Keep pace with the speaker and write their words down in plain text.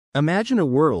Imagine a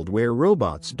world where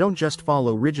robots don't just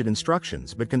follow rigid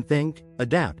instructions but can think,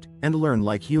 adapt, and learn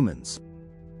like humans.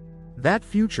 That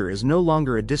future is no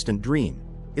longer a distant dream,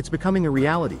 it's becoming a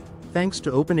reality, thanks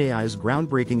to OpenAI's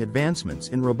groundbreaking advancements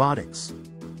in robotics.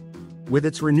 With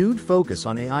its renewed focus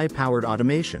on AI-powered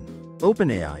automation,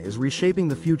 OpenAI is reshaping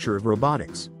the future of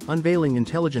robotics, unveiling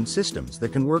intelligent systems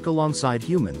that can work alongside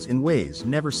humans in ways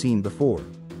never seen before.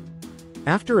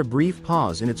 After a brief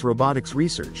pause in its robotics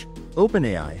research,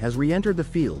 OpenAI has re-entered the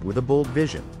field with a bold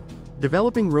vision,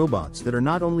 developing robots that are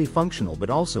not only functional but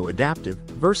also adaptive,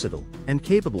 versatile, and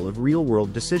capable of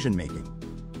real-world decision-making.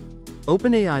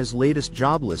 OpenAI's latest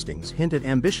job listings hint at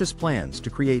ambitious plans to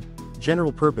create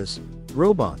general-purpose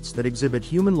robots that exhibit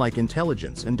human-like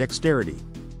intelligence and dexterity.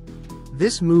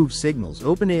 This move signals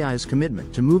OpenAI's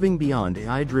commitment to moving beyond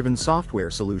AI-driven software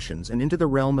solutions and into the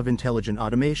realm of intelligent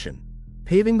automation,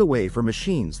 paving the way for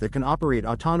machines that can operate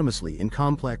autonomously in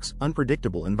complex,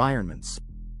 unpredictable environments.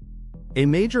 A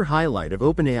major highlight of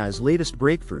OpenAI's latest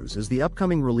breakthroughs is the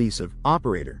upcoming release of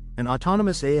Operator, an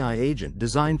autonomous AI agent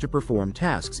designed to perform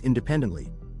tasks independently.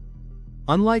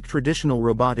 Unlike traditional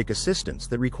robotic assistants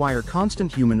that require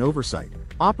constant human oversight,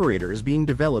 Operator is being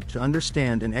developed to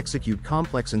understand and execute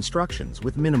complex instructions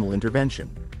with minimal intervention.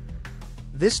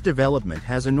 This development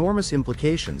has enormous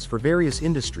implications for various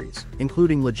industries,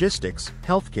 including logistics,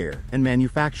 healthcare, and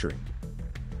manufacturing.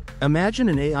 Imagine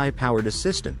an AI-powered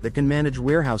assistant that can manage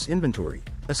warehouse inventory,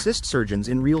 assist surgeons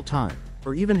in real time,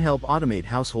 or even help automate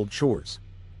household chores,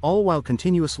 all while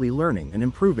continuously learning and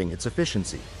improving its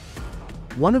efficiency.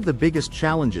 One of the biggest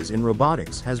challenges in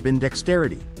robotics has been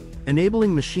dexterity,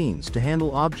 enabling machines to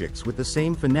handle objects with the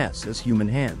same finesse as human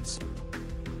hands.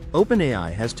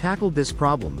 OpenAI has tackled this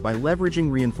problem by leveraging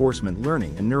reinforcement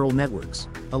learning and neural networks,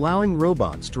 allowing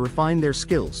robots to refine their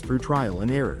skills through trial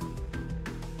and error.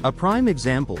 A prime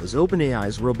example is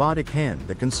OpenAI's robotic hand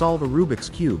that can solve a Rubik's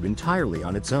Cube entirely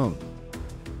on its own.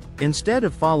 Instead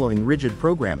of following rigid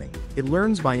programming, it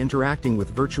learns by interacting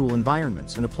with virtual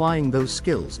environments and applying those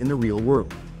skills in the real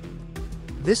world.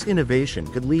 This innovation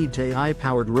could lead to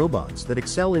AI-powered robots that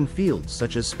excel in fields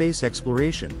such as space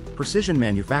exploration, precision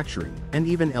manufacturing, and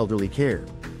even elderly care.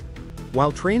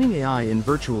 While training AI in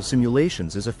virtual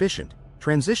simulations is efficient,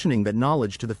 transitioning that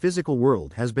knowledge to the physical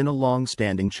world has been a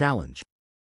long-standing challenge.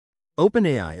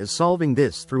 OpenAI is solving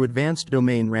this through advanced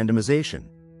domain randomization,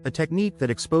 a technique that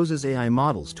exposes AI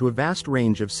models to a vast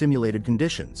range of simulated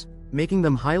conditions, making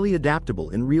them highly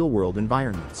adaptable in real-world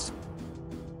environments.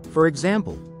 For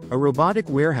example, a robotic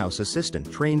warehouse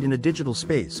assistant trained in a digital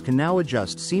space can now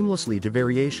adjust seamlessly to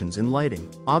variations in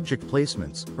lighting, object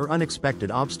placements, or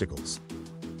unexpected obstacles.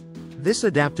 This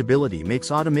adaptability makes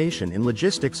automation in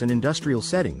logistics and industrial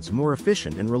settings more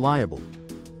efficient and reliable.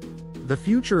 The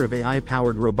future of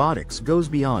AI-powered robotics goes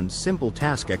beyond simple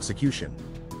task execution.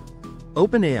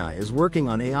 OpenAI is working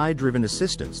on AI-driven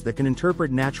assistants that can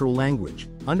interpret natural language,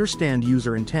 understand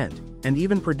user intent, and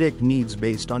even predict needs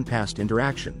based on past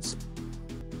interactions.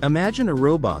 Imagine a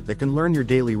robot that can learn your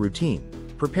daily routine,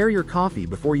 prepare your coffee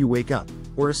before you wake up,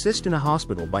 or assist in a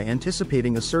hospital by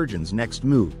anticipating a surgeon's next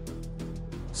move.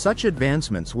 Such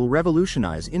advancements will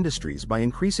revolutionize industries by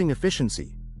increasing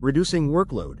efficiency, reducing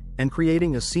workload, and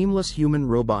creating a seamless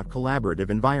human-robot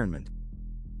collaborative environment.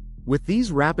 With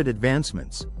these rapid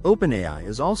advancements, OpenAI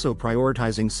is also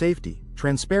prioritizing safety,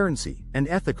 transparency, and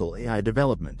ethical AI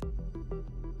development.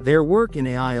 Their work in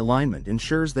AI alignment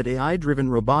ensures that AI-driven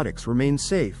robotics remain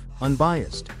safe,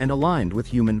 unbiased, and aligned with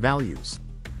human values.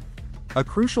 A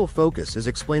crucial focus is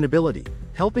explainability,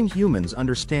 helping humans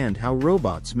understand how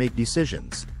robots make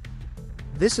decisions.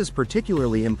 This is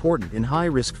particularly important in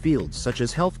high-risk fields such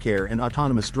as healthcare and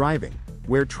autonomous driving,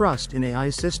 where trust in AI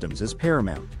systems is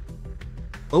paramount.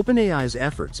 OpenAI's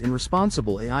efforts in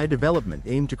responsible AI development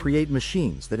aim to create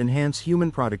machines that enhance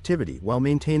human productivity while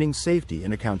maintaining safety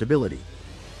and accountability.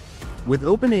 With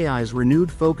OpenAI's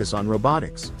renewed focus on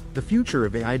robotics, the future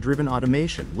of AI-driven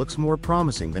automation looks more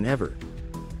promising than ever.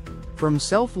 From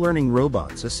self-learning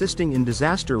robots assisting in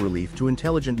disaster relief to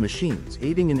intelligent machines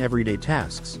aiding in everyday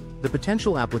tasks, the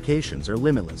potential applications are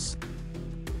limitless.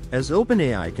 As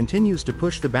OpenAI continues to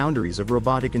push the boundaries of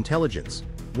robotic intelligence,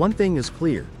 one thing is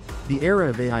clear: the era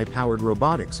of AI-powered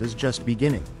robotics is just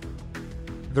beginning.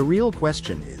 The real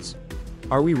question is,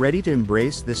 are we ready to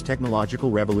embrace this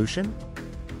technological revolution?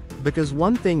 Because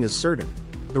one thing is certain,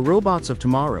 the robots of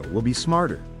tomorrow will be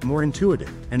smarter, more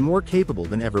intuitive, and more capable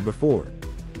than ever before.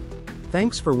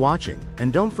 Thanks for watching,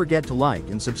 and don't forget to like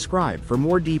and subscribe for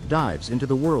more deep dives into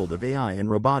the world of AI and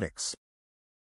robotics.